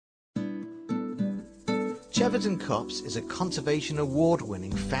Cheverton Copse is a Conservation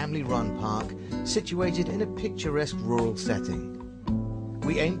Award-winning family-run park situated in a picturesque rural setting.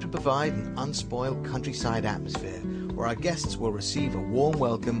 We aim to provide an unspoiled countryside atmosphere where our guests will receive a warm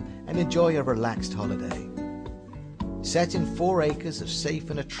welcome and enjoy a relaxed holiday. Set in 4 acres of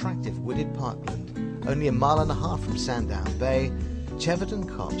safe and attractive wooded parkland, only a mile and a half from Sandown Bay, Cheverton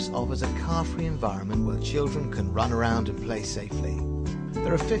Copse offers a car-free environment where children can run around and play safely.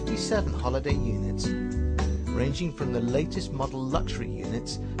 There are 57 holiday units, ranging from the latest model luxury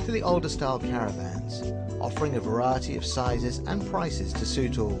units to the older style caravans, offering a variety of sizes and prices to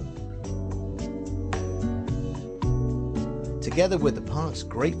suit all. Together with the park's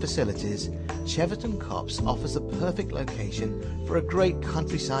great facilities, Cheverton Copse offers the perfect location for a great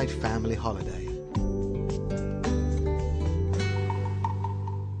countryside family holiday.